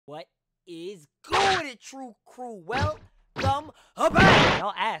What is good at True Crew? Welcome back.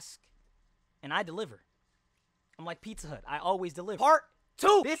 Y'all ask, and I deliver. I'm like Pizza Hut. I always deliver. Part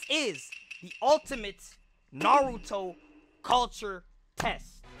 2. This is the ultimate Naruto Culture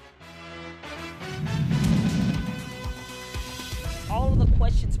Test. All of the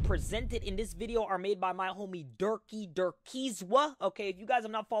questions presented in this video are made by my homie Durkizwa. Okay, if you guys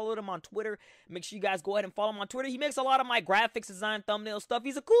have not followed him on Twitter, make sure you guys go ahead and follow him on Twitter. He makes a lot of my graphics, design, thumbnail stuff.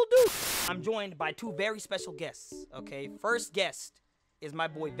 He's a cool dude. I'm joined by two very special guests. Okay, first guest is my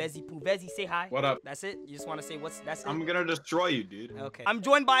boy Vezypoo. Vezy, say hi. What up? That's it? You just want to say that's it? I'm gonna destroy you, dude. Okay. I'm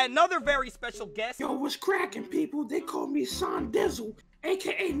joined by another very special guest. Yo, what's cracking, people? They call me Son Dizzle,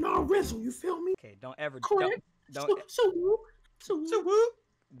 aka Narizzle. You feel me? Okay, don't ever Correct.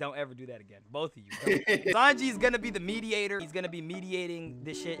 Don't ever do that again. Both of you. Sanji is gonna be the mediator. He's gonna be mediating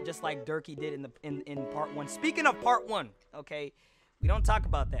this shit just like Durkee did in part 1. Speaking of part 1, okay, we don't talk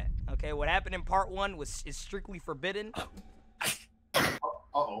about that. Okay, what happened in part 1 is strictly forbidden.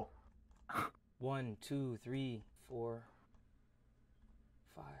 Uh-oh. 1, 2, 3, 4,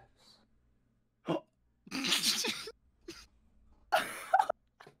 5.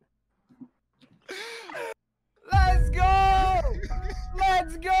 Let's go!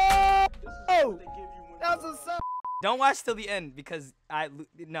 Let's go! That's what's up. Don't watch till the end because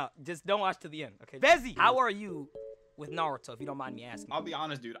just don't watch till the end, okay? Vezy, how are you with Naruto, if you don't mind me asking? I'll be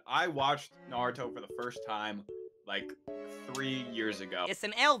honest, dude. I watched Naruto for the first time like 3 years ago. It's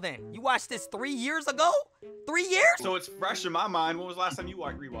an L then. You watched this 3 years ago? 3 years? So it's fresh in my mind. When was the last time you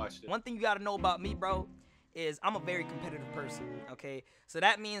rewatched it? One thing you gotta know about me, bro, is I'm a very competitive person, okay? So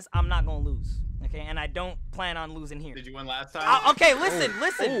that means I'm not gonna lose, okay? And I don't plan on losing here. Did you win last time? Okay, listen.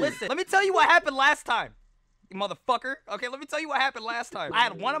 Let me tell you what happened last time, you motherfucker. Okay, let me tell you what happened last time. I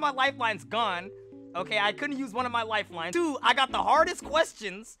had one of my lifelines gone, okay? I couldn't use one of my lifelines. 2, I got the hardest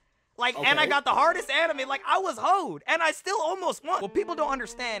questions. And I got the hardest anime, I was hoed, and I still almost won. What people don't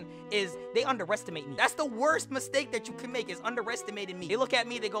understand is they underestimate me. That's the worst mistake that you can make, is underestimating me. They look at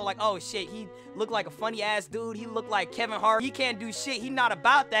me, they go like, oh shit, he looked like a funny ass dude, he looked like Kevin Hart, he can't do shit, he not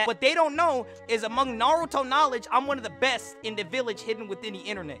about that. What they don't know is among Naruto knowledge, I'm one of the best in the village hidden within the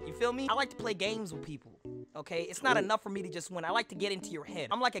internet, you feel me? I like to play games with people, okay? It's not enough for me to just win, I like to get into your head.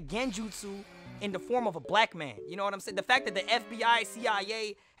 I'm like a genjutsu in the form of a black man, you know what I'm saying? The fact that the FBI,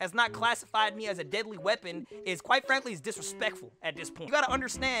 CIA has not classified me as a deadly weapon is, quite frankly, is disrespectful at this point. You gotta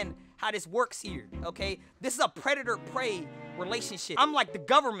understand how this works here, okay? This is a predator-prey relationship. I'm like the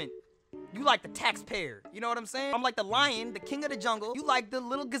government, you like the taxpayer, you know what I'm saying? I'm like the lion, the king of the jungle, you like the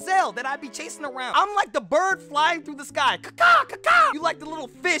little gazelle that I be chasing around. I'm like the bird flying through the sky, caw, caw. You like the little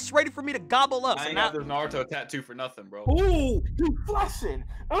fish ready for me to gobble up. I ain't got this Naruto tattoo for nothing, bro. Ooh, you flushing.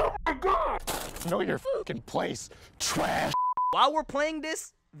 Oh my god. Know your fucking place, trash. While we're playing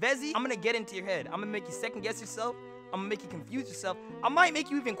this, Vezy, I'm gonna get into your head. I'm gonna make you second guess yourself. I'm gonna make you confuse yourself. I might make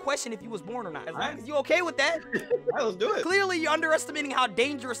you even question if you was born or not. As long as you okay with that? Alright, let's do it. Clearly, you're underestimating how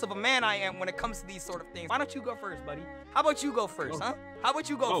dangerous of a man I am when it comes to these sort of things. Why don't you go first, buddy? How about you go first, huh? How about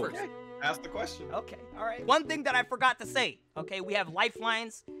you go first? Okay. Ask the question. Okay, all right. One thing that I forgot to say, okay, we have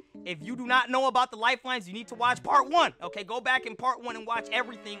lifelines. If you do not know about the lifelines, you need to watch part 1. Okay, go back in part 1 and watch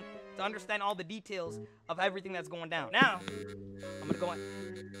everything to understand all the details of everything that's going down. Now, I'm gonna go on.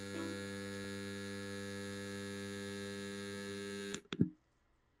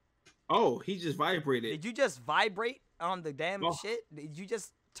 Oh, he just vibrated. Did you just vibrate on the damn shit? Did you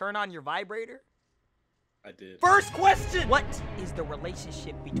just turn on your vibrator? I did. First question! What is the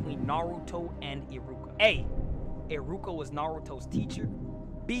relationship between Naruto and Iruka? A, Iruka was Naruto's teacher.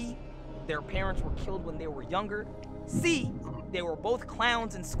 B, their parents were killed when they were younger. C, they were both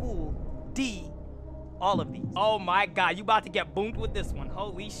clowns in school. D, all of these. Oh my god, you about to get boomed with this one.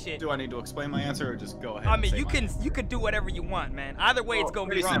 Holy shit. Do I need to explain my answer or just go ahead? I mean, you can do whatever you want, man. Either way, it's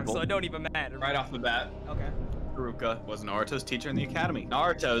gonna be wrong, simple. So it don't even matter. Right off the bat, Okay. Iruka was Naruto's teacher in the academy.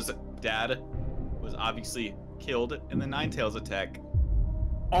 Naruto's dad was obviously killed in the Nine Tails attack.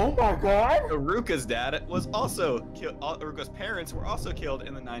 Oh my god. Iruka's dad was also killed. Iruka's parents were also killed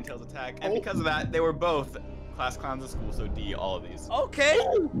in the Nine Tails attack, and because of that, they were both class clowns in school. So D, all of these. Okay.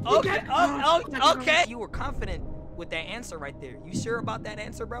 Okay. Okay. You were confident with that answer right there. You sure about that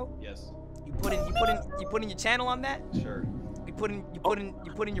answer, bro? Yes. You put in your channel on that? Sure. You put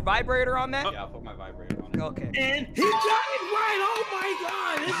in your vibrator on that? Yeah, I'll put my vibrator on it. Okay. And he got it right. Oh my god.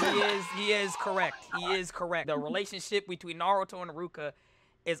 He is correct. He is correct. The relationship between Naruto and Iruka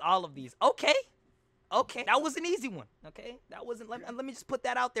is all of these. Okay. Okay. That was an easy one. Okay. That wasn't. Let me just put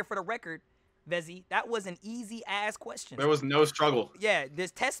that out there for the record. Vezy, that was an easy ass question. There was no struggle. Yeah,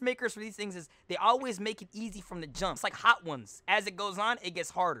 there's test makers for these things is they always make it easy from the jump. It's like Hot Ones. As it goes on, it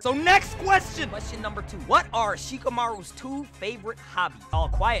gets harder. So next question. Question number 2. What are Shikamaru's 2 favorite hobbies? All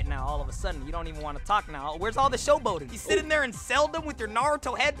quiet now all of a sudden. You don't even want to talk now. Where's all the showboating? You sitting there in Seldom with your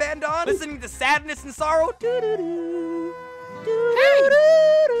Naruto headband on, listening to sadness and sorrow? Take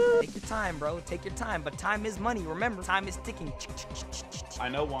your time, bro. Take your time. But time is money. Remember, time is ticking. I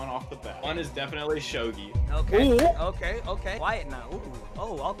know one off the bat. One is definitely Shogi. Okay. Okay. Quiet now. Ooh.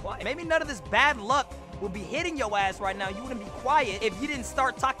 Oh, all quiet. Maybe none of this bad luck would be hitting your ass right now. You wouldn't be quiet if you didn't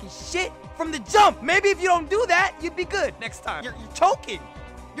start talking shit from the jump. Maybe if you don't do that, you'd be good next time. You're choking.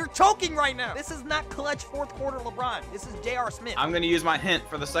 You're choking right now. This is not clutch fourth quarter LeBron. This is J.R. Smith. I'm gonna use my hint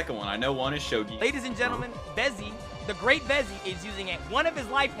for the second one. I know one is Shogi. Ladies and gentlemen, Vezy, the great Vezy, is using one of his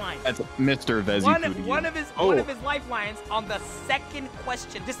lifelines. That's Mr. Vezypoo. One of his lifelines on the second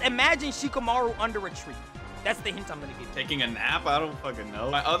question. Just imagine Shikamaru under a tree. That's the hint I'm gonna give you. Taking a nap? I don't fucking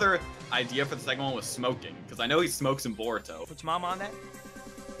know. My other idea for the second one was smoking, because I know he smokes in Boruto. Put your mama on that.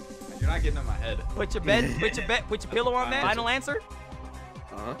 You're not getting in my head. Put your pillow on that. Final answer?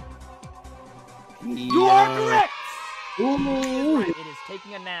 You are correct! It is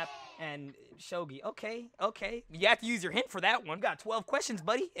taking a nap and shogi. Okay. You have to use your hint for that one. You got 12 questions,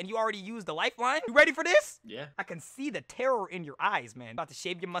 buddy, and you already used the lifeline. You ready for this? Yeah. I can see the terror in your eyes, man. About to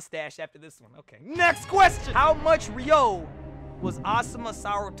shave your mustache after this one. Okay. Next question. How much Ryo was Asuma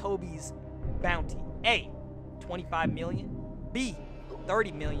Sarutobi's bounty? A, 25 million. B,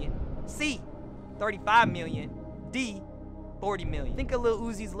 30 million. C, 35 million. D, 40 million. Think of Lil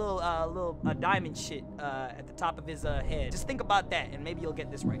Uzi's little diamond shit at the top of his head. Just think about that, and maybe you'll get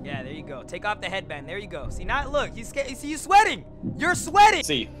this right. Yeah, there you go. Take off the headband. There you go. See, now look, you see you sweating. You're sweating.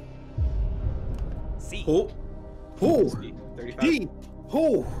 C. Who? C. 35. D.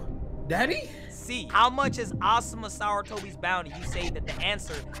 Who? Daddy? C. How much is Asuma Sarutobi's bounty? You say that the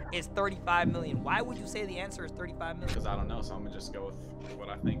answer is 35 million. Why would you say the answer is 35 million? Because I don't know, so I'm gonna just go with what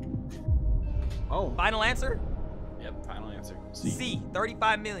I think. Oh. Final answer? Yep, final answer. C. C,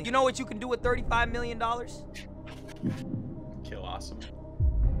 35 million. You know what you can do with $35 million? Kill Asuma.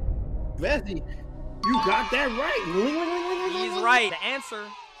 Vezy, you got that right. He's right. The answer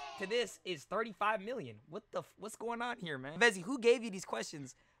to this is 35 million. What's going on here, man? Vezy, who gave you these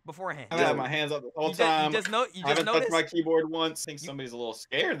questions beforehand? I had my hands up the whole time. You just I haven't touched my keyboard once. I think somebody's a little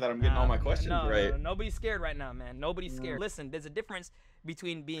scared that I'm getting all my questions right. No, nobody's scared right now, man. Nobody's scared. Listen, there's a difference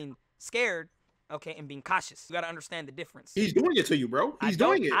between being scared, okay, and being cautious. You gotta understand the difference. He's doing it to you, bro. He's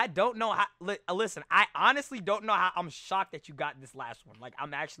doing it. I don't know how. Listen, I honestly don't know how. I'm shocked that you got this last one. Like,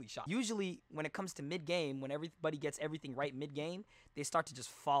 I'm actually shocked. Usually, when it comes to mid-game, when everybody gets everything right mid-game, they start to just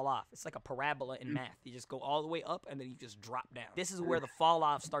fall off. It's like a parabola in math. You just go all the way up, and then you just drop down. This is where the fall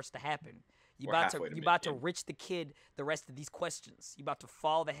off starts to happen. You about to rich the kid the rest of these questions. You about to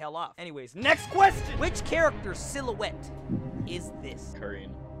fall the hell off. Anyways, next question. Which character's silhouette is this?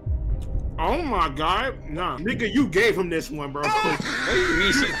 Korean. Oh my God, nah, nigga, you gave him this one, bro. What do you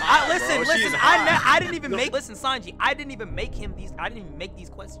mean she's hot, listen. I didn't even make. Listen, Sanji, I didn't even make him these. I didn't even make these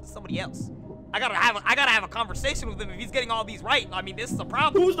questions. Somebody else. I gotta have a conversation with him if he's getting all these right. I mean, this is a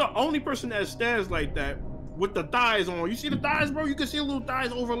problem. Who's the only person that stands like that with the thighs on? You see the thighs, bro? You can see the little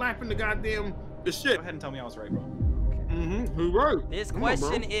thighs overlapping the goddamn the shit. Go ahead and tell me I was right, bro. Who right? This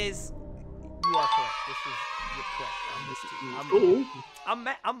question is. You are correct. This is you're correct. I'm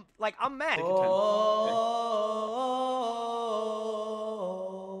mad. I'm mad.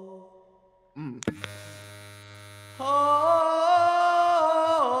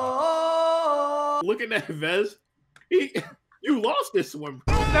 Look at that, Vez. You lost this one.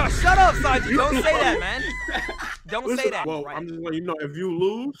 No, shut up, Sanji. Don't say that, man. Don't say that. Well, I'm just letting you know, if you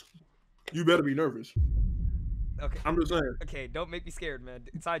lose, you better be nervous. Okay. I'm just saying. Okay, don't make me scared, man.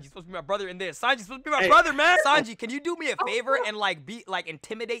 Sanji's supposed to be my brother in this. Sanji's supposed to be my brother, man. Sanji, can you do me a favor and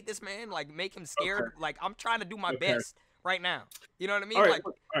intimidate this man? Like, make him scared? Okay. Like, I'm trying to do my best right now. You know what I mean? All right,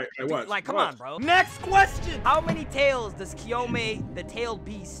 come on, bro. Next question. How many tails does Kyome, the tailed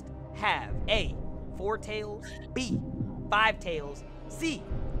beast, have? A, 4 tails. B, 5 tails. C,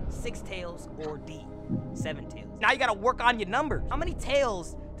 6 tails. Or D, 7 tails. Now you gotta work on your numbers. How many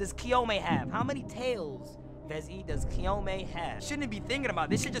tails does Kyome have? How many tails, Vezy, does Kyome have? Shouldn't be thinking about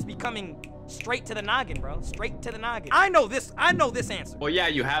this. Should just be coming straight to the noggin, bro. Straight to the noggin. I know this answer. Well, yeah,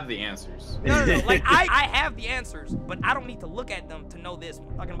 you have the answers. No. Like, I have the answers, but I don't need to look at them to know this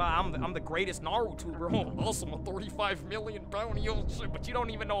one. Talking about I'm the greatest Naruto, bro. Awesome, a 35 million bounty, but you don't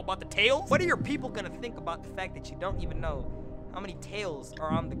even know about the tails? What are your people gonna think about the fact that you don't even know how many tails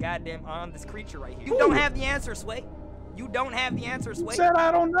are on this creature right here? You don't have the answer, Sway. You don't have the answer, Sway. Said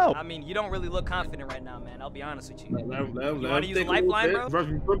I don't know. I mean, you don't really look confident right now, man. I'll be honest with you. You You want to use a lifeline, bro?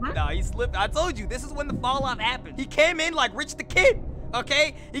 No, he slipped. I told you, this is when the fallout happened. He came in like Rich the Kid,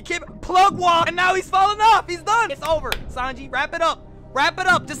 okay? He came, plug walk, and now he's falling off. He's done. It's over. Sanji, wrap it up. Wrap it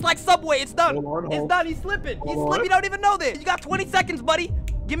up, just like Subway. It's done. It's done. He's slipping. He's slipping. You don't even know this. You got 20 seconds, buddy.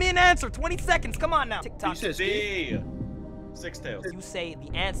 Give me an answer. 20 seconds. Come on now. TikTok. C. Six tails. You say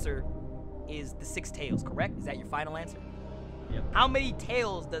the answer is the 6 tails, correct? Is that your final answer? Yep. How many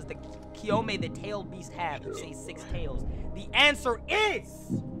tails does the Kyome, the tailed beast, have? You say 6 tails. The answer is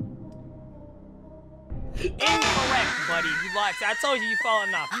incorrect, buddy. You lied. I told you, you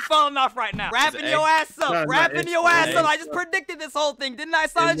falling off. You falling off right now. Wrapping your ass up. Wrapping your ass up. I just predicted this whole thing, didn't I,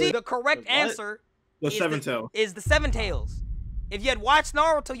 Sanji? The correct answer is the 7 tails. If you had watched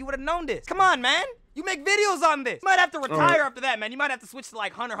Naruto, you would have known this. Come on, man. You make videos on this. You might have to retire after that, man. You might have to switch to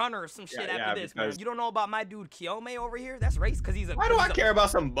like Hunter x Hunter or some shit after this, man. You don't know about my dude Kyome over here? That's race, cause he's a. Why do I care about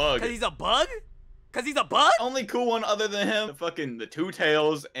some bug? Cause he's a bug? Cause he's a bug? Only cool one other than him, the 2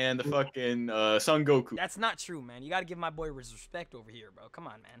 tails and the fucking Son Goku. That's not true, man. You gotta give my boy respect over here, bro. Come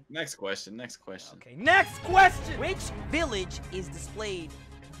on, man. Next question. Next question. Okay, next question. Which village is displayed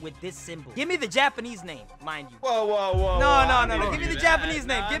with this symbol? Give me the Japanese name, mind you. Whoa. No. Give me the Japanese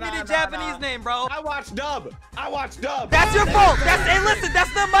name. Give me the Japanese name, bro. I watch dub. That's your fault. Hey, listen,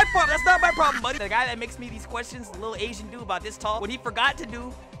 that's not my problem. That's not my problem, buddy. The guy that makes me these questions, the little Asian dude about this tall, what he forgot to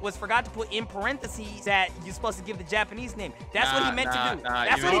do was to put in parentheses that you're supposed to give the Japanese name. That's what he meant to do.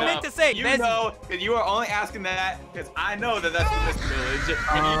 That's what he meant to say. You know, you are only asking that because I know that that's the Miss Village,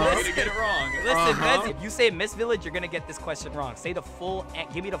 and you're going to get it wrong. Listen, Vezy, if you say Miss Village, you're gonna get this question wrong. Say the full,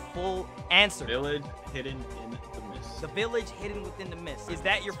 give me the full answer. Village hidden in the mist. The village hidden within the mist. Is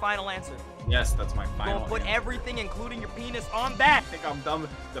that your final answer? Yes, that's my final Don't put everything, including your penis, on that. I think I'm done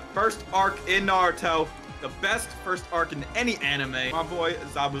with the first arc in Naruto. The best first arc in any anime. My boy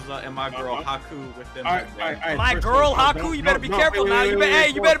Zabuza and my girl Haku within my girl Haku, you better be careful now. You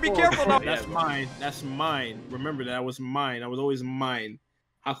better be careful now. That's mine. That's mine. Remember that was mine. I was always mine.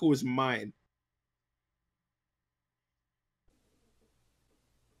 Haku is mine.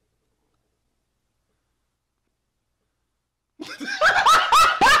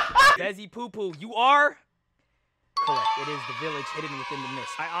 Vezypoo, you are correct. It is the village hidden within the mist.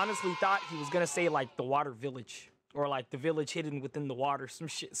 I honestly thought he was gonna say like the water village or like the village hidden within the water, some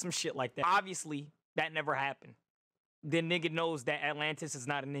shit like that. Obviously, that never happened. The nigga knows that Atlantis is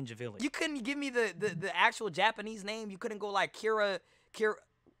not a ninja village. You couldn't give me the actual Japanese name. You couldn't go like Kira.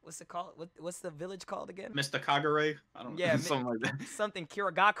 What's it called? What's the village called again? Mr. Kagure? I don't know. Yeah, something like that. Something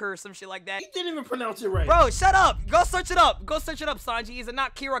Kiragaku or some shit like that. You didn't even pronounce it right. Bro, shut up. Go search it up. Go search it up, Sanji. Is it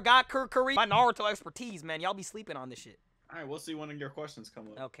not Kiragaku Kuri? My Naruto expertise, man. Y'all be sleeping on this shit. All right, we'll see when your questions come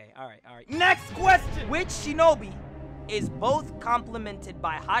up. Okay, all right. Next question. Which shinobi is both complemented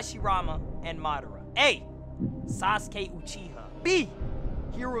by Hashirama and Madara? A, Sasuke Uchiha. B,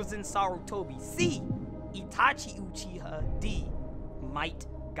 Hiruzen Sarutobi. C, Itachi Uchiha. D, Might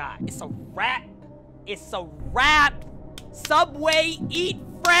Guy. It's a wrap. It's a wrap. Subway, eat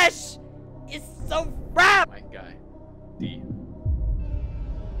fresh. It's a wrap. My guy. D.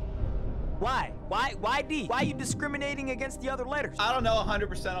 Why? Why D? Why are you discriminating against the other letters? I don't know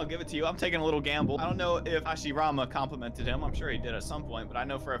 100%. I'll give it to you. I'm taking a little gamble. I don't know if Hashirama complimented him. I'm sure he did at some point, but I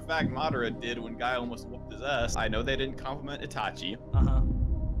know for a fact Madara did when Guy almost whooped his ass. I know they didn't compliment Itachi.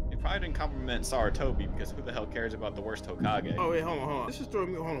 Probably didn't compliment Sarutobi because who the hell cares about the worst Hokage? Oh wait, hold on. This is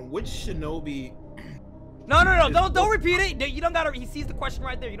throwing me. Hold on. Which shinobi? No. Don't repeat it. You don't gotta. He sees the question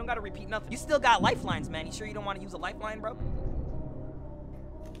right there. You don't gotta repeat nothing. You still got lifelines, man. You sure you don't want to use a lifeline, bro?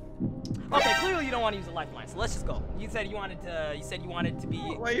 Okay, clearly you don't want to use a lifeline. So let's just go. You said you wanted to. You said you wanted to be.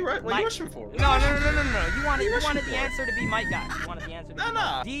 What are you rushing for? No. You wanted the answer to be Might Guy. You wanted the answer to be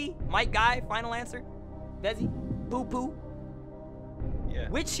No. D. Might Guy. Final answer. Vezypoo. Yeah.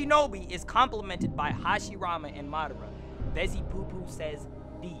 Which shinobi is complemented by Hashirama and Madara? Vezypoo says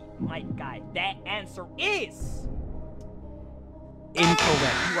D, Might Guy. That answer is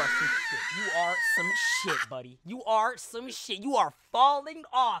incorrect. You are some shit. You are some shit, buddy. You are some shit. You are falling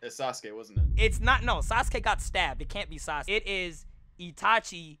off. It's Sasuke, wasn't it? It's not. No, Sasuke got stabbed. It can't be Sasuke. It is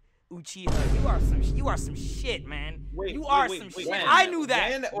Itachi Uchiha. You are some shit, man. You are some shit. I knew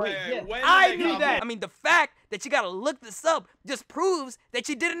that. I knew that. I mean, the fact that you gotta look this up just proves that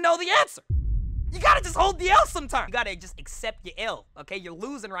you didn't know the answer. You gotta just hold the L sometimes. You gotta just accept your L, okay? You're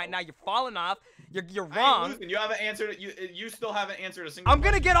losing right now. You're falling off. You're wrong. You haven't answered. You still haven't answered a single. I'm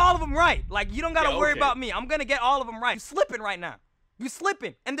gonna get all of them right. Like, you don't gotta worry about me. I'm gonna get all of them right. You're slipping right now. You're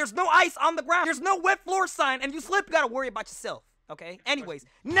slipping, and there's no ice on the ground. There's no wet floor sign, and you slip. You gotta worry about yourself. Okay. Anyways,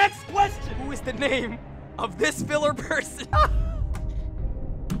 next question. Who is the name of this filler person.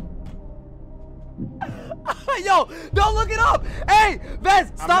 Yo, don't look it up. Hey,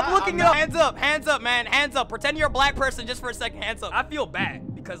 Vez, stop looking it up. Hands up, man. Hands up. Pretend you're a black person just for a second. Hands up. I feel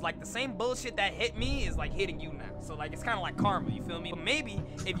bad because like the same bullshit that hit me is like hitting you now. So like it's kind of like karma, you feel me? But maybe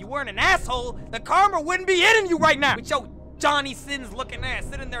if you weren't an asshole, the karma wouldn't be hitting you right now. With your Johnny Sins looking ass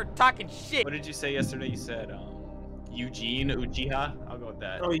sitting there talking shit. What did you say yesterday? You said Eugene Uchiha? I'll go with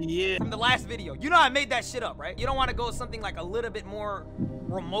that. Oh yeah. From the last video. You know I made that shit up, right? You don't want to go with something like a little bit more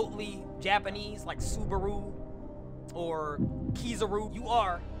remotely Japanese, like Subaru or Kizaru. You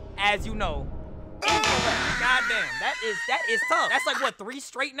are, as you know, incorrect. Goddamn, that is tough. That's like what, 3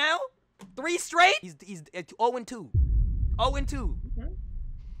 straight now? 3 straight? He's 0-2. 0-2.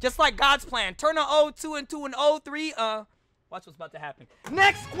 Just like God's plan. Turn a 0-2 into an 0-3. Watch what's about to happen.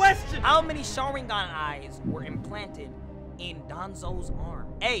 Next question. How many Sharingan eyes were implanted in Danzo's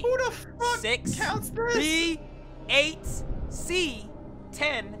arm? A. Who the fuck 6. counts this? B. 8. C.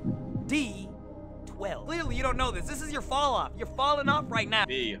 10. D. 12. Clearly you don't know this. This is your fall off. You're falling off right now.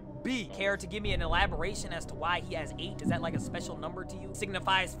 B. B. Care to give me an elaboration as to why he has 8? Is that like a special number to you?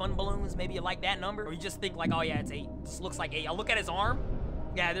 Signifies fun balloons? Maybe you like that number? Or you just think like, oh yeah, it's 8. This looks like 8. I'll look at his arm.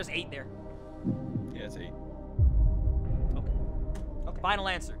 Yeah, there's 8 there. Yeah, it's 8. Okay. Final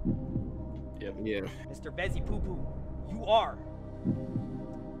answer. Yep. Yeah. Mr. Vezypoo, you are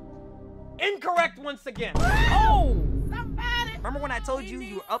incorrect once again. Oh! Somebody! Remember when I told you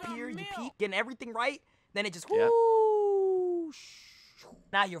you were up here, you peeked, getting everything right? Then it just whoo!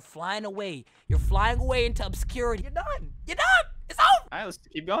 Now you're flying away. You're flying away into obscurity. You're done. You're done. It's over. All right, let's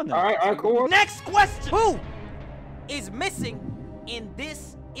keep going then. All right, cool. Next question. Who is missing in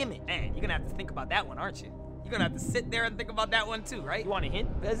this image? Man, you're gonna have to think about that one, aren't you? You're gonna have to sit there and think about that one too, right? You want a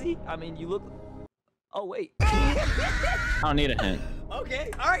hint, Vezy? I mean, you look... Oh, wait. I don't need a hint. Okay,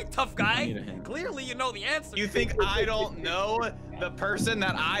 all right, tough guy. I need a hint. Clearly you know the answer. You think I don't know the person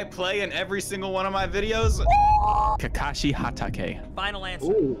that I play in every single one of my videos? Kakashi Hatake. Final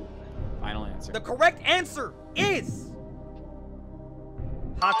answer. Ooh. Final answer. The correct answer is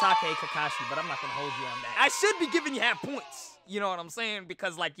Hatake Kakashi, but I'm not gonna hold you on that. I should be giving you half points. You know what I'm saying?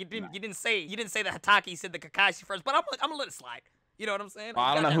 Because like you didn't say the Hatake, you said the Kakashi first, but I'm gonna let it slide. You know what I'm saying? Well,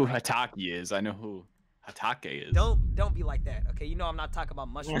 I don't know who Hatake is. I know who Hatake is. Don't be like that, okay? You know I'm not talking about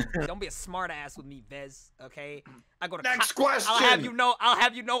mushrooms. Don't be a smart ass with me, Vez, okay? I go to Next question. I'll have you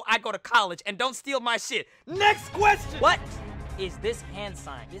know I go to college, and don't steal my shit. Next question. What is this hand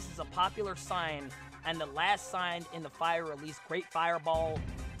sign? This is a popular sign and the last sign in the fire release Great Fireball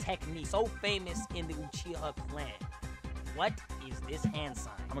technique, so famous in the Uchiha clan. What is this hand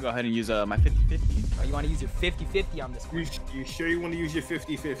sign? I'm gonna go ahead and use my 50-50. Oh, you want to use your 50-50 on this one? You sure you want to use your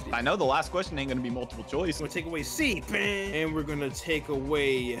 50-50? I know the last question ain't gonna be multiple choice. We're gonna take away C, bang, and we're gonna take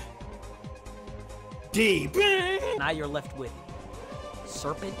away D, bang. Now you're left with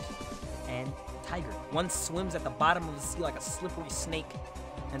serpent and tiger. One swims at the bottom of the sea like a slippery snake,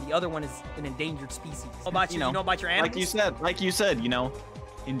 and the other one is an endangered species. How about you? You know about your animals? Like you said, you know,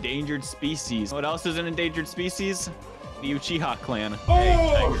 endangered species. What else is an endangered species? The Uchiha clan.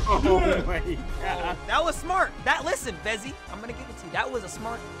 Oh my god. That was smart. Listen, Vezy, I'm gonna give it to you. That was a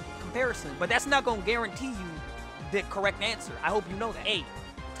smart comparison, but that's not gonna guarantee you the correct answer. I hope you know that. A,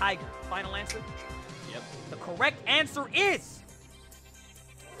 tiger. Final answer? Yep. The correct answer is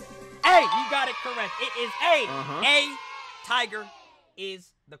A. You got it correct. It is A. A, tiger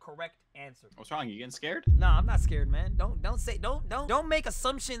is the correct answer. What's wrong? You getting scared? No, I'm not scared, man. Don't make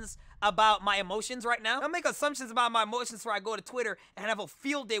assumptions about my emotions right now. Don't make assumptions about my emotions before I go to Twitter and have a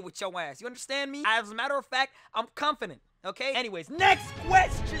field day with your ass. You understand me? As a matter of fact, I'm confident. Okay? Anyways, next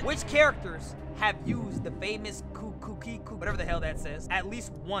question. Which characters have used the famous kukiku, whatever the hell that says, at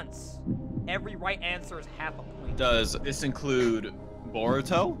least once? Every right answer is half a point. Does this include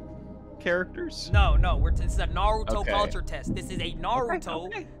Boruto characters? No, this is a Naruto Culture Test. This is a Naruto.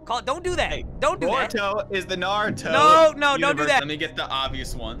 Don't do that. Hey, don't do that. Boruto is the Naruto. No, don't do that. Let me get the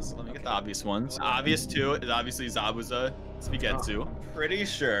obvious ones. Obvious two is obviously Zabuza, Suigetsu. I'm pretty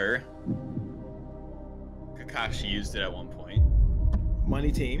sure Kakashi used it at one point.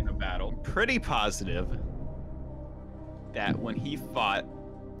 Money team. In a battle. Pretty positive that when he fought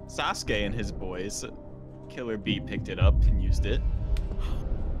Sasuke and his boys, Killer Bee picked it up and used it.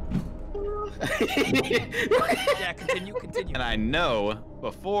 Yeah, continue. And I know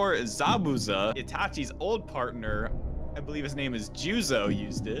before Zabuza, Itachi's old partner, I believe his name is Juzo,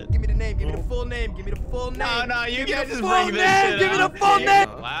 used it. Give me the name. Give me the full name. Give me the full name. No, you can't just full bring this name. shit Give me up. the full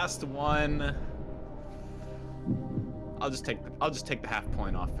name. Last one. I'll just take the half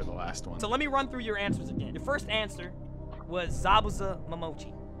point off for the last one. So let me run through your answers again. Your first answer was Zabuza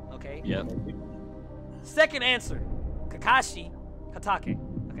Momochi. Okay. Yep. Second answer, Kakashi Hatake.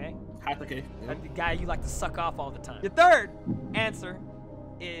 Okay? Hatake. The guy you like to suck off all the time. Your third answer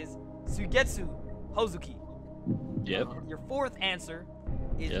is Suigetsu Hozuki. Yep. Your fourth answer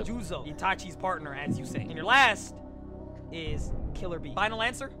is Juzo, Itachi's partner, as you say. And your last is Killer Bee. Final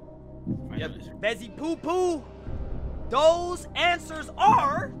answer? Yep. Vezypoo. Those answers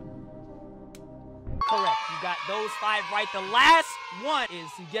are correct. You got those 5 right. The last one is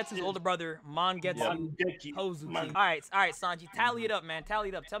Suigetsu's older brother, Mangetsu Hozuki. All right, Sanji, tally it up, man. Tally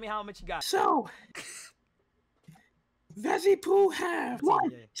it up. Tell me how much you got. So, Vezypoo have 1,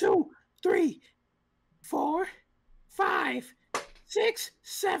 2, 3, 4, 5, 6,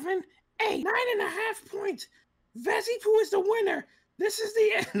 7, 8, 9.5 points. Vezypoo is the winner. This is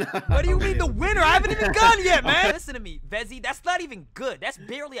the end. What do you mean the winner? I haven't even gone yet, man. Listen to me, Vezy. That's not even good. That's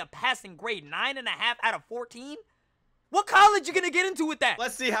barely a passing grade. 9.5 out of 14. What college you gonna get into with that?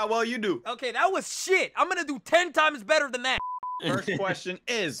 Let's see how well you do. Okay, that was shit. I'm gonna do 10 times better than that. First question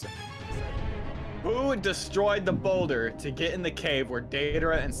is, who destroyed the boulder to get in the cave where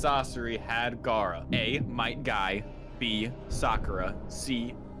Deidara and Sasori had Gaara? A, Might Guy, B, Sakura,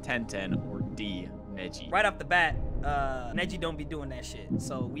 C, Tenten, or D, Neji? Right off the bat, Neji don't be doing that shit.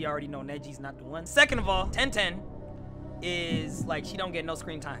 So we already know Neji's not the one. Second of all, Tenten is like, she don't get no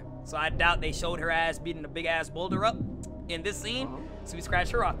screen time. So I doubt they showed her ass beating a big ass boulder up in this scene. So we scratch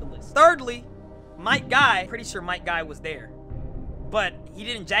her off the list. Thirdly, Might Guy, pretty sure Might Guy was there. But he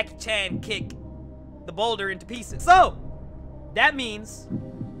didn't Jackie Chan kick the boulder into pieces. So that means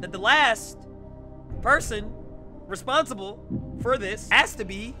that the last person responsible for this has to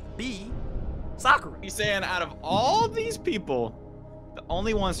be B, Sakura. He's saying out of all these people, the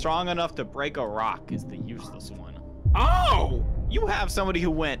only one strong enough to break a rock is the useless one. Oh! You have somebody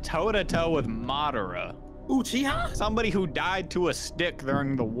who went toe-to-toe with Madara. Uchiha? Somebody who died to a stick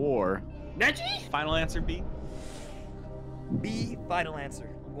during the war. Neji? Final answer, B? B, final answer.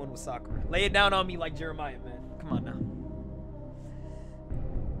 I'm going with Sakura. Lay it down on me like Jeremiah, man. Come on now.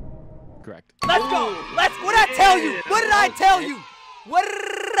 Correct. Let's go. What did I tell you? What did I tell you? What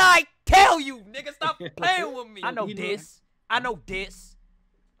did I tell you? Nigga, stop playing with me. I know this. I'm playing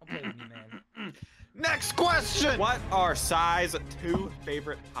with you, man. Next question. What are Sai's 2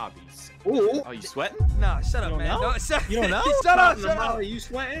 favorite hobbies? Ooh. Oh, you sweating? Nah, shut up, man. Know? You don't know? Shut up. Are you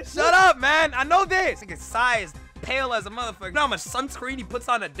sweating? Shut up, man. I know this. Nigga, Sai is pale as a motherfucker. You know how much sunscreen he puts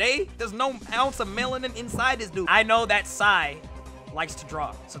on a day? There's no ounce of melanin inside this dude. I know that Sai likes to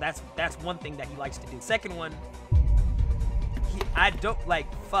draw. So that's one thing that he likes to do. Second one, I don't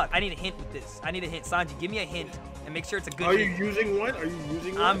fuck. I need a hint with this. I need a hint. Sanji, give me a hint and make sure it's a good hint. Are you using one?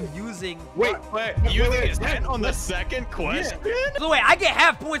 I'm using. Wait. Using his hint on the second question? Yeah. So wait, I get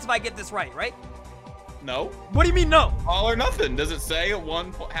half points if I get this right? No. What do you mean no? All or nothing. Does it say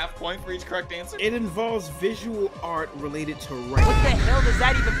half point for each correct answer? It involves visual art related to writing. What the hell does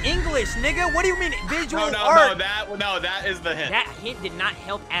that even English, nigga? What do you mean visual art? No, that is the hint. That hint did not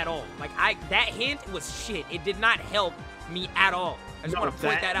help at all. That hint was shit. It did not help me at all. I just want to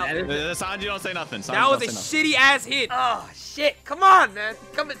point that out. Sanji, don't say nothing. That was a shitty ass hit. Oh shit! Come on, man.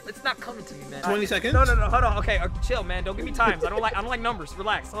 It's not coming to me, man. 20 seconds. No. Hold on. Okay, chill, man. Don't give me times. I don't like numbers.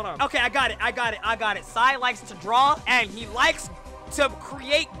 Relax. Hold on. Okay, I got it. Sai likes to draw and he likes to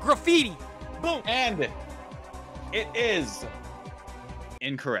create graffiti. Boom. And it is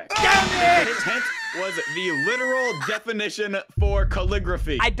incorrect. Damn it! His hint was the literal definition for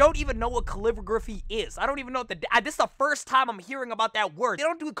calligraphy. I don't even know what calligraphy is. I don't even know what this is the first time I'm hearing about that word. They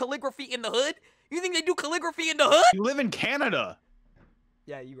don't do calligraphy in the hood? You think they do calligraphy in the hood? You live in Canada.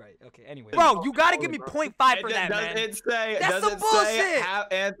 Yeah, you're right. Okay, anyway. Bro, you gotta give me 0.5 for that, man. That's some bullshit.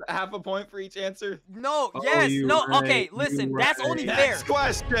 Half a point for each answer? No, yes, no, okay, listen, that's only fair. Next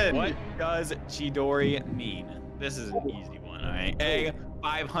question. What does Chidori mean? This is an easy one, all right? A,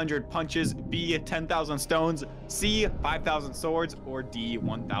 500 punches, B, 10,000 stones, C, 5,000 swords, or D,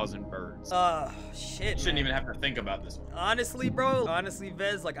 1,000 birds. Shit, Shouldn't even have to think about this one. Honestly, bro,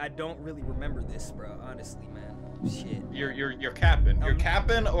 Vez, I don't really remember this, bro, honestly, man. Shit. You're capping. You're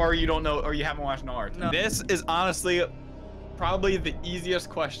capping, or you don't know, or you haven't watched Naruto. No. This is honestly probably the easiest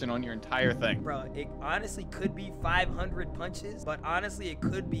question on your entire thing. Bro, it honestly could be 500 punches, but honestly, it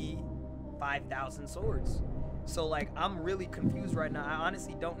could be 5,000 swords. So, I'm really confused right now. I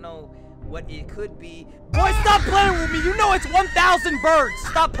honestly don't know what it could be. Boy, stop playing with me. You know it's 1,000 birds.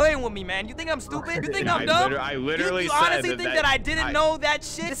 Stop playing with me, man. You think I'm stupid? You think I'm dumb? I literally you honestly think that I didn't know that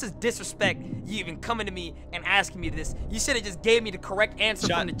shit? This is disrespect. you even coming to me and asking me this. You should have just gave me the correct answer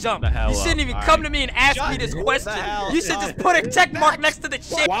from the jump. the hell You shouldn't up. even come to me and ask me this question. You should just put a check mark next to the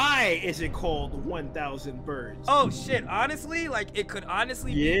shit. Why is it called 1,000 birds? Oh shit, honestly, like it could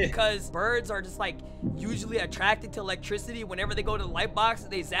honestly be because birds are just like usually attracted to electricity. Whenever they go to the light box,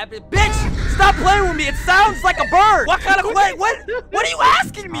 they zap it. Bitch, stop playing with me. It sounds like a bird. What kind of what are you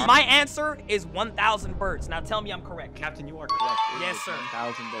asking me? My answer is 1,000 birds. Now tell me I'm correct. Captain, you are correct. Yes, sir.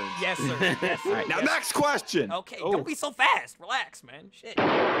 1,000 birds. Yes, sir. Yes, sir. All right, now next question. Okay, don't be so fast. Relax, man. Shit.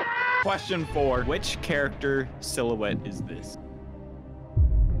 Question 4. Which character silhouette is this?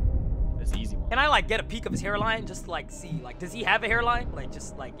 That's the easy one. Can I like get a peek of his hairline just to like see like does he have a hairline? Like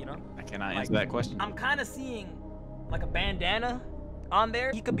just like, you know? I cannot answer that question. I'm kind of seeing like a bandana on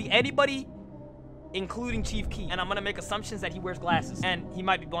there. He could be anybody including Chief Key. And I'm going to make assumptions that he wears glasses and he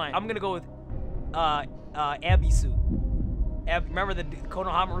might be blind. I'm going to go with Abisu. Remember the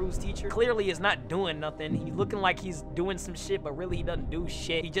Konohamaru's teacher? Clearly is not doing nothing. He's looking like he's doing some shit, but really he doesn't do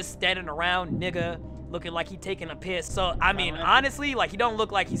shit. He just standing around, nigga, looking like he taking a piss. So, I mean, honestly, like, he don't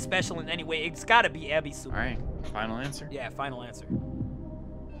look like he's special in any way. It's gotta be Abisu. All right, final answer? Yeah, final answer.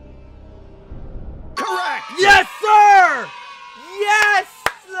 Correct! Yes, sir! Yes,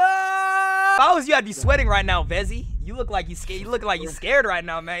 sir! If I was you, I'd be sweating right now, Vezy. You look like you scared. You look like you scared right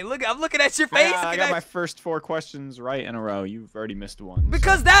now, man. Look, I'm looking at your face. I got my first 4 questions right in a row. You've already missed one.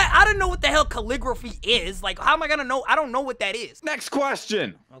 Because that, I don't know what the hell calligraphy is. Like, how am I gonna know? I don't know what that is. Next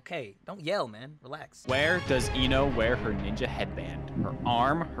question. Okay, don't yell, man. Relax. Where does Ino wear her ninja headband? Her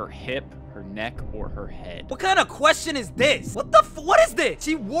arm, her hip, her neck, or her head? What kind of question is this? What is this?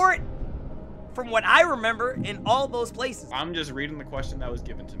 She wore it, from what I remember, in all those places. I'm just reading the question that was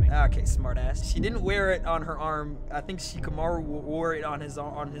given to me. Okay, smartass. She didn't wear it on her arm. I think Shikamaru wore it on his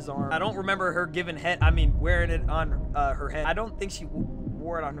arm. I don't remember her wearing it on her head. I don't think she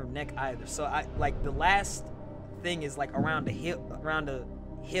wore it on her neck either. So I like the last thing is like around the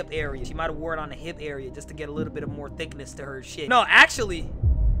hip area. She might have wore it on the hip area just to get a little bit of more thickness to her shit. No, actually,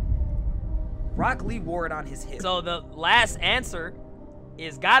 Rock Lee wore it on his hip. So the last answer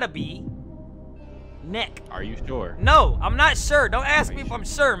is gotta be neck. Are you sure? No, I'm not sure. Don't ask me if I'm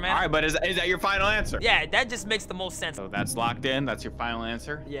sure, man. All right, but is that your final answer? Yeah, that just makes the most sense. So that's locked in. That's your final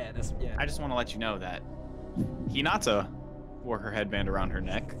answer? Yeah, I just want to let you know that Hinata wore her headband around her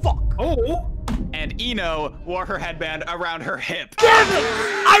neck. Fuck. Oh. And Ino wore her headband around her hip. Damn it!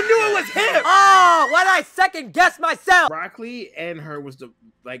 I knew it was him! Oh, why did I second guess myself? Rock Lee and her was the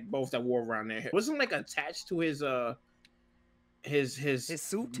both that wore around their hip. Wasn't like attached to his suit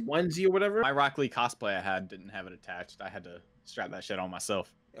onesie or whatever. My Rock Lee cosplay I had didn't have it attached. I had to strap that shit on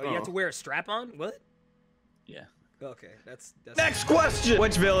myself. Oh, you have to wear a strap on? What? Yeah. Okay, that's Next question.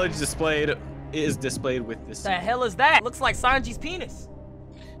 Which village is displayed with this? The hell is that? Looks like Sanji's penis.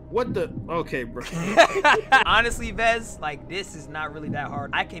 What the? Okay, bro. Honestly, Vez, like this is not really that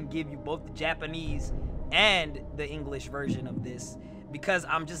hard. I can give you both the Japanese and the English version of this because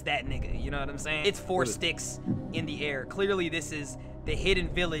I'm just that nigga, you know what I'm saying? It's 4 sticks in the air. Clearly, this is the hidden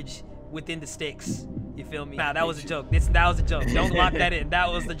village within the sticks. You feel me? Nah, that was a joke. That was a joke. Don't lock that in.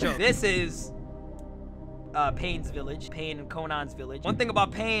 That was the joke. This is Pain's village. Pain and Conan's village. One thing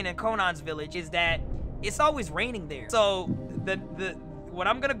about Pain and Conan's village is that it's always raining there. So what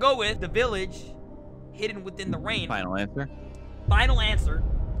I'm gonna go with, the village hidden within the rain. Final answer? Final answer.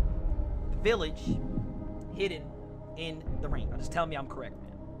 The village hidden in the rain. Now just tell me I'm correct,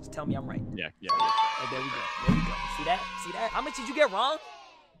 man. Just tell me I'm right. Yeah. Oh, there we go. There we go. See that? See that? How much did you get wrong?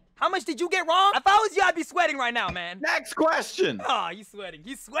 How much did you get wrong? If I was you, I'd be sweating right now, man. Next question. Oh, you sweating.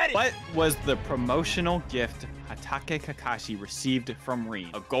 You sweating. What was the promotional gift Hatake Kakashi received from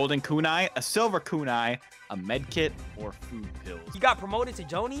Rin? A golden kunai, a silver kunai, a medkit, or food pills? He got promoted to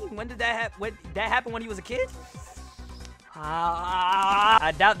Joni? When did that happen? When that happened when he was a kid?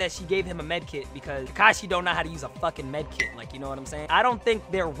 I doubt that she gave him a medkit because Kakashi don't know how to use a fucking medkit. Like, you know what I'm saying? I don't think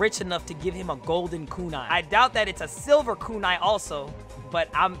they're rich enough to give him a golden kunai. I doubt that it's a silver kunai also. But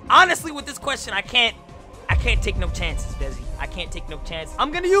I'm honestly with this question, I can't take no chances, Vezy. I can't take no chances.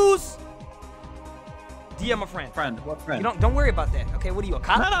 I'm gonna use DM a friend. What friend? You don't worry about that. Okay, what are you, a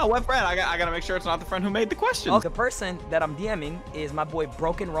cop? No, what friend? I gotta make sure it's not the friend who made the question. Oh, the person that I'm DMing is my boy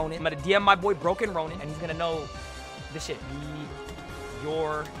Broken Ronin. I'm gonna DM my boy Broken Ronin, and he's gonna know this shit. Need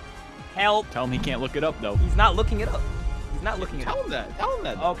your help. Tell him he can't look it up though. He's not looking it up. He's not looking it up. Tell him that. Tell him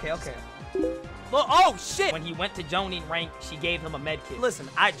that. Okay. Look, oh shit! When he went to Jonin rank, she gave him a med kit. Listen,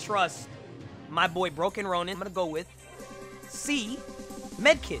 I trust my boy Broken Ronin. I'm gonna go with C,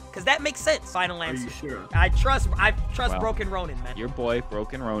 med kit, because that makes sense. Final answer. Are you sure? I trust Broken Ronin, man. Your boy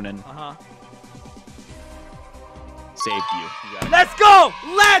Broken Ronin. saved you. Let's go!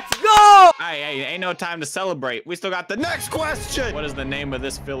 Let's go! Hey, ain't no time to celebrate. We still got the next question. What is the name of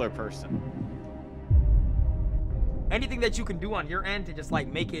this filler person? Anything that you can do on your end to just like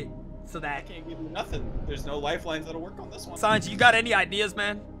make it so that I can't give you nothing. There's no lifelines that'll work on this one. Sanji, you got any ideas,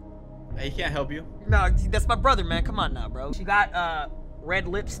 man? He can't help you. No, that's my brother, man. Come on now, bro. She got red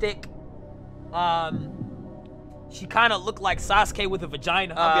lipstick. She kind of looked like Sasuke with a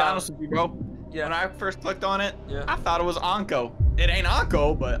vagina. I'll be honest with you, bro. Yeah. When I first clicked on it, yeah, I thought it was Anko. It ain't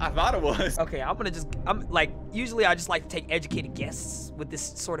Anko, but I thought it was. Okay, I'm like, usually I just like to take educated guesses with this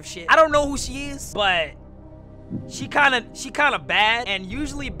sort of shit. I don't know who she is, but she kind of bad, and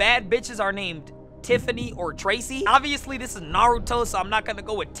usually bad bitches are named Tiffany or Tracy. Obviously, this is Naruto, so I'm not gonna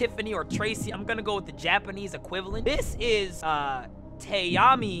go with Tiffany or Tracy. I'm gonna go with the Japanese equivalent. This is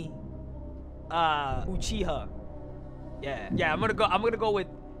Teyami Uchiha. Yeah, I'm gonna go with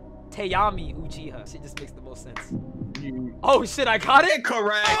Teyami Uchiha. She just makes the most sense. Oh shit, I got it?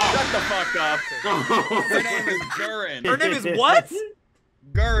 Incorrect. Shut the fuck up. Her name is Gurren. Her name is what?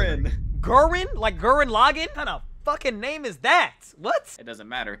 Gurren. Gurren? Like Gurren Lagann? What kind of fucking name is that? What? It doesn't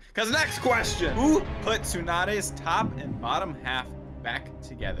matter. Cause next question. Who put Tsunade's top and bottom half back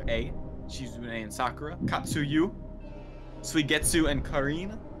together? A. Shizune and Sakura. Katsuyu. Suigetsu and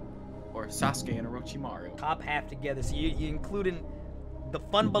Karin. Or Sasuke and Orochimaru. Top half together. So you including the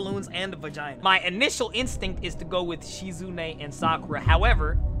fun balloons and the vagina. My initial instinct is to go with Shizune and Sakura.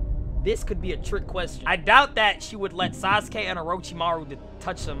 However, this could be a trick question. I doubt that she would let Sasuke and Orochimaru to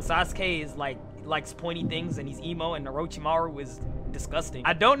touch them. Sasuke is likes pointy things and he's emo, and Orochimaru is disgusting.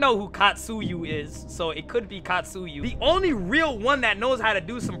 I don't know who Katsuyu is, so it could be Katsuyu. The only real one that knows how to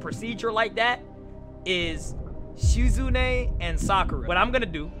do some procedure like that is Shizune and Sakura. What I'm gonna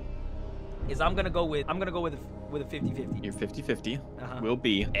do is I'm gonna go with a 50-50. Your 50-50 will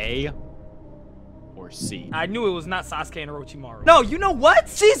be A or C. I knew it was not Sasuke and Orochimaru. No, you know what?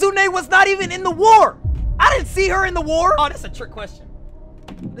 Shizune was not even in the war. I didn't see her in the war. Oh, that's a trick question.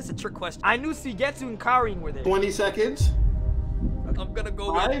 This is a trick question. I knew Suigetsu and Karin were there. 20 seconds. I'm gonna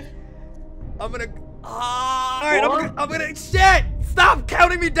go 5. with... I'm gonna... all right, I'm gonna... Shit! Stop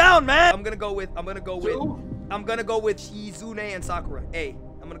counting me down, man! I'm gonna go with Shizune and Sakura. A.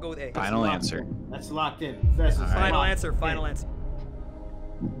 I'm gonna go with A. Final answer. That's locked in. Final answer. Final answer.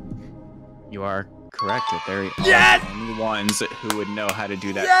 You are correct. There are Yes! only ones who would know how to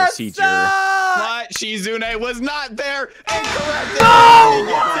do that Yes, procedure. sir! But Shizune was not there. Incorrect. No!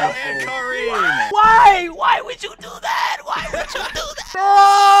 And Karin. Why? Why would you do that? Why would you do that?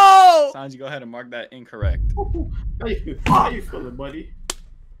 No! Sanji, go ahead and mark that incorrect. How you feeling, buddy?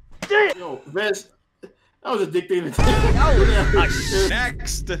 Yo, Vez, that was a dictator.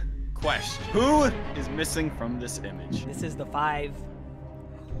 Next question. Who is missing from this image? This is the 5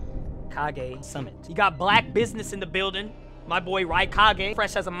 Kage Summit. You got Black Business in the building. My boy Raikage,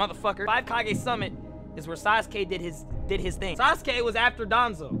 fresh as a motherfucker. 5 Kage Summit is where Sasuke did his thing. Sasuke was after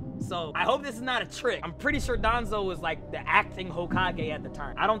Danzo, so I hope this is not a trick. I'm pretty sure Danzo was like the acting Hokage at the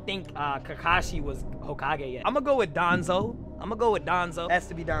time. I don't think Kakashi was Hokage yet. I'm gonna go with Danzo. Has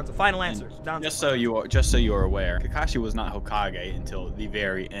to be Danzo. Final answer. Danzo. Just so you are aware, Kakashi was not Hokage until the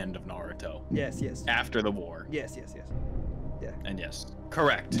very end of Naruto. Yes. After the war. Yes. Yeah. And yes,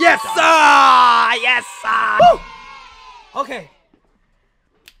 correct. Yes, sir! Yes, sir! Woo! Okay.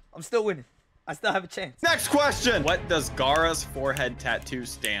 I'm still winning. I still have a chance. Next question. What does Gaara's forehead tattoo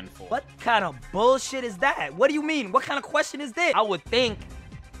stand for? What kind of bullshit is that? What do you mean? What kind of question is this? I would think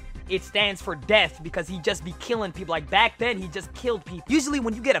it stands for death because he just be killing people. Like back then, he just killed people. Usually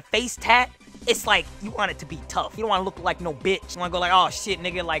when you get a face tat, it's like you want it to be tough. You don't want to look like no bitch. You want to go like, oh shit,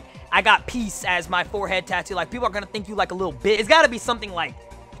 nigga, like I got peace as my forehead tattoo. Like people are gonna think you like a little bitch. It's gotta be something like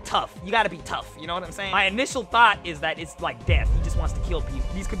tough. You gotta be tough. You know what I'm saying? My initial thought is that it's like death. He just wants to kill people.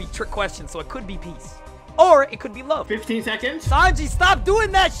 These could be trick questions, so it could be peace. Or it could be love. 15 seconds. Sanji, stop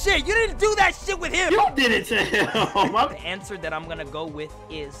doing that shit. You didn't do that shit with him. You did it to him. The answer that I'm gonna go with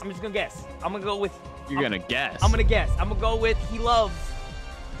is, I'm just gonna guess. I'm gonna go with... You're gonna guess? I'm gonna guess. I'm gonna go with he loves.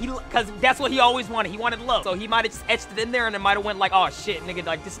 Because that's what he always wanted. He wanted love. So he might have just etched it in there and it might have went like, oh shit, nigga,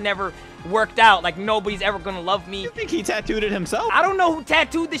 like this never worked out. Like nobody's ever gonna love me. You think he tattooed it himself? I don't know who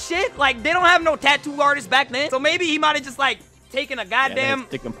tattooed the shit. Like they don't have no tattoo artists back then. So maybe he might have just like taken a goddamn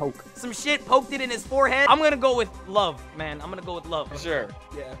stick and poke. Some shit, poked it in his forehead. I'm gonna go with love, man. I'm gonna go with love. Sure.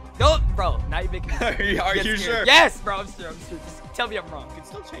 Yeah. Don't, bro. Now you're making me Are you sure? Yes, bro. I'm sure. Just tell me I'm wrong. You can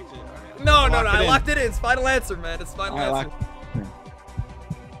still change it. All right. No. I locked it in. It's final answer, man. It's final answer.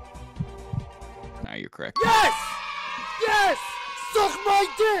 Now you're correct. Yes! Suck my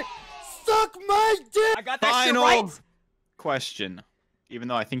dick! I got that Final shit right. Question. even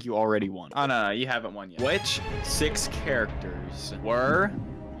though I think you already won. Oh, no, you haven't won yet. Which 6 characters were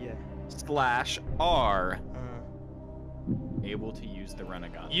 / are able to use the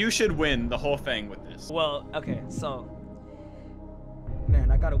Renegon? You should win the whole thing with this. Well, okay, so...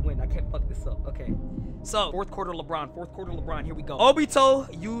 Man, I gotta win. I can't fuck this up. Okay. So, fourth quarter LeBron. Here we go. Obito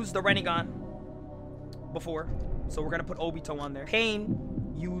used the Renegon before. So we're gonna put Obito on there. Pain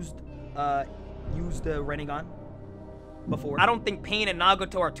used the Renegon before. I don't think Pain and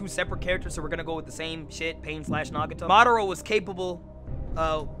Nagato are 2 separate characters, so we're gonna go with the same shit, Pain / Nagato. Madara was capable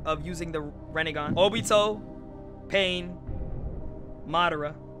of using the Renegon. Obito, Pain,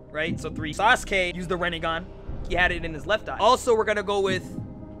 Madara, right? So 3. Sasuke used the Renegon. He had it in his left eye. Also, we're gonna go with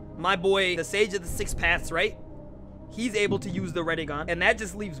my boy, the Sage of the 6 Paths, right? He's able to use the Renegon, and that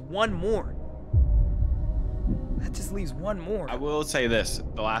just leaves one more. I will say this,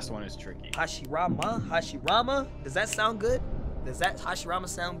 the last one is tricky. Hashirama. Does that sound good? Does that Hashirama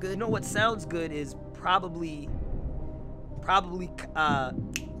sound good? You know what sounds good is probably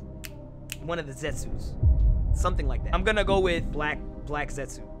one of the Zetsus. Something like that. I'm gonna go with Black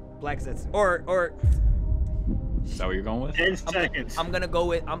Zetsu. Or is that what you're going with? 10 seconds. I'm gonna go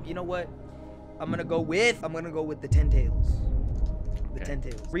with you know what? I'm gonna go with the Ten Tails. Ten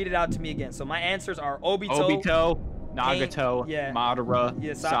Tails. Read it out to me again. So my answers are Obito, Nagato, Pain, Madara,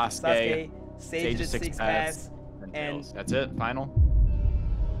 Sasuke, Sage of the 6 Paths, and that's it. Final.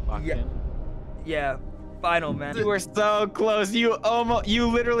 Locked in. Yeah. Final, man. You were so close. You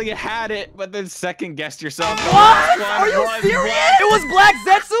literally had it, but then second guessed yourself. What? Are you serious? It was Black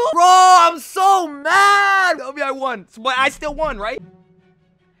Zetsu? Bro, I'm so mad. Tell me I won. But I still won, right?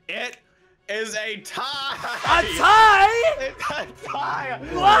 It is a tie. A tie? It's a tie.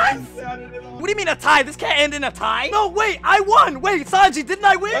 What? What do you mean a tie? This can't end in a tie. No, wait, I won. Wait, Sanji, didn't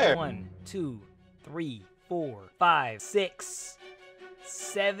I win? Where? 1, 2, 3, 4, 5, 6,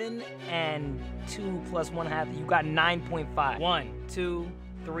 7, and 2 plus 1/2. You got 9.5. 1, 2,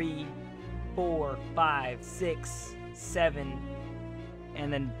 3, 4, 5, 6, 7,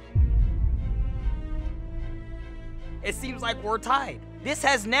 and then it seems like we're tied. This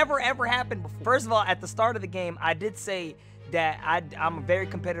has never ever happened before. First of all, at the start of the game, I did say that I'm a very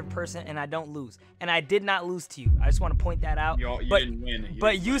competitive person and I don't lose. And I did not lose to you. I just want to point that out. You didn't win.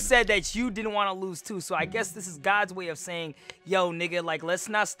 You said that you didn't want to lose too. So I guess this is God's way of saying, yo, nigga, like, let's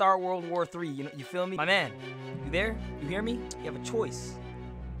not start World War III. You feel me? My man, you there? You hear me? You have a choice.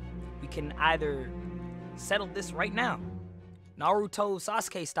 We can either settle this right now, Naruto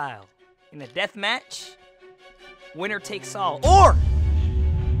Sasuke style, in a death match, winner takes all, or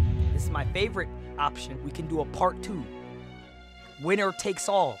this is my favorite option, we can do a part 2. Winner takes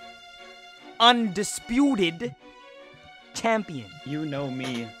all. Undisputed champion. You know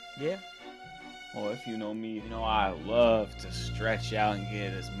me. Yeah. Well, if you know me, you know I love to stretch out and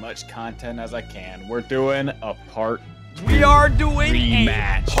get as much content as I can. We're doing a part 2. We are doing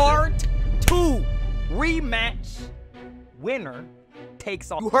rematch. A part 2 rematch. Winner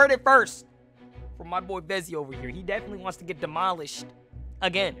takes all. You heard it first from my boy Vezy over here. He definitely wants to get demolished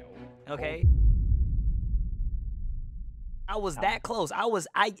again. Okay. I was that close.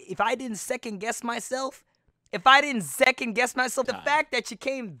 If I didn't second guess myself, the fact that you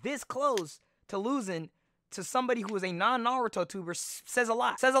came this close to losing to somebody who is a non-Naruto tuber says a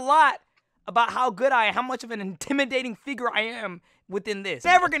lot. Says a lot about how good I am, how much of an intimidating figure I am within this.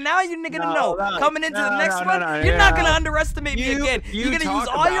 Never gonna, now you're gonna know. Coming into the next one, you're not gonna underestimate me again. You're gonna use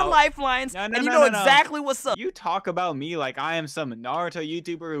all your lifelines, and you know exactly what's up. You talk about me like I am some Naruto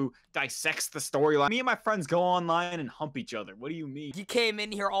YouTuber who dissects the storyline. Me and my friends go online and hump each other. What do you mean? You came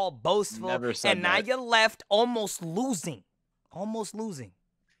in here all boastful, and now that. you left almost losing. Almost losing.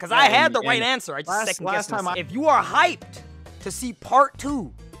 Because I had the right answer. I just second guessed myself. If you are hyped to see part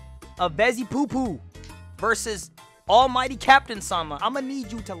 2 of Vezypoo versus Almighty Captain Sama, I'm gonna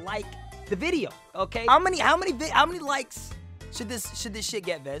need you to like the video, okay? How many likes should this shit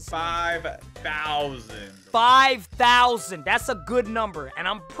get, Vez? 5,000. 5,000. That's a good number, and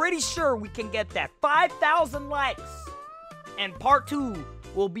I'm pretty sure we can get that. 5,000 likes, and part 2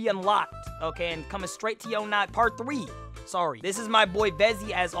 will be unlocked, okay? And coming straight to your knock, part 3. Sorry. This is my boy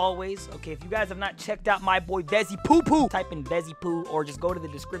Vezy, as always. Okay, if you guys have not checked out my boy Vezypoo, type in Vezypoo or just go to the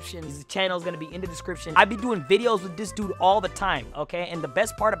description. His channel is going to be in the description. I be doing videos with this dude all the time, okay? And the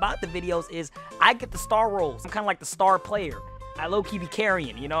best part about the videos is I get the star roles. I'm kind of like the star player. I low-key be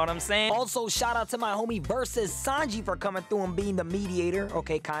carrying, you know what I'm saying? Also, shout out to my homie Vs Sanji for coming through and being the mediator.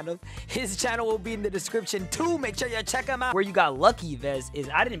 Okay, kind of. His channel will be in the description too. Make sure you check him out. Where you got lucky, Vez, is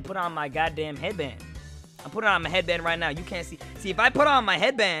I didn't put on my goddamn headband. I'm putting on my headband right now. You can't see. See, if I put on my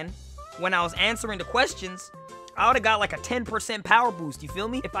headband when I was answering the questions, I would've got like a 10% power boost, you feel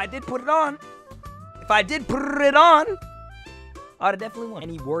me? If I did put it on, I would've definitely won.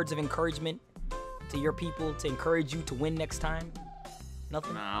 Any words of encouragement to your people to encourage you to win next time?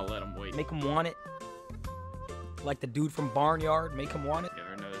 Nothing? Nah, let him wait. Make him want it? Like the dude from Barnyard, make him want it? You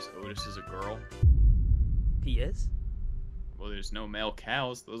ever notice Otis is a girl? He is? Well, there's no male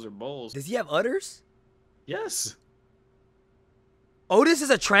cows. Those are bulls. Does he have udders? Yes. Otis is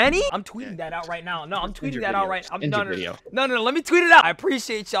a tranny? I'm tweeting that out right now. No, I'm tweeting that out right now. No, let me tweet it out. I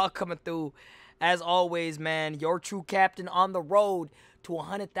appreciate y'all coming through. As always, man, your true captain on the road to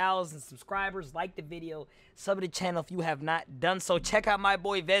 100,000 subscribers. Like the video, sub to the channel if you have not done so. Check out my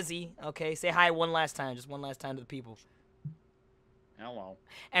boy Vezy. Okay, say hi one last time. Just one last time to the people. Hello.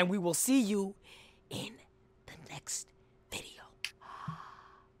 And we will see you in the next video.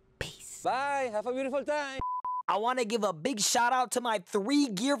 Peace. Bye. Have a beautiful time. I want to give a big shout out to my 3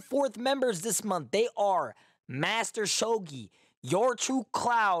 Gear 4th members this month. They are Master Shogi, Your True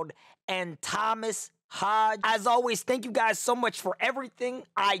Cloud, and Thomas Hodge. As always, thank you guys so much for everything.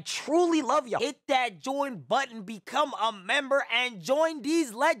 I truly love y'all. Hit that join button, become a member, and join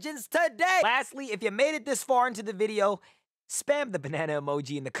these legends today. Lastly, if you made it this far into the video, spam the banana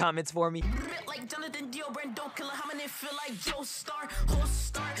emoji in the comments for me. Like Jonathan Dio, Brand, don't kill how many feel like Joe Star, whole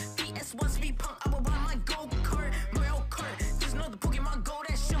star, BS wants me punk, I will buy my go kart, Mario Kart, just know the Pokemon Go,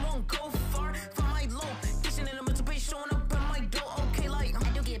 that shit won't go far, for my low, kissing in the middle page, showing up at my door, okay, like, I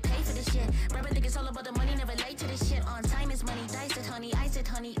do get paid for this shit, rapping think it's all about the money, never late to this shit, on time is money, dice it, honey, I said,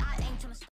 honey, I ain't tryna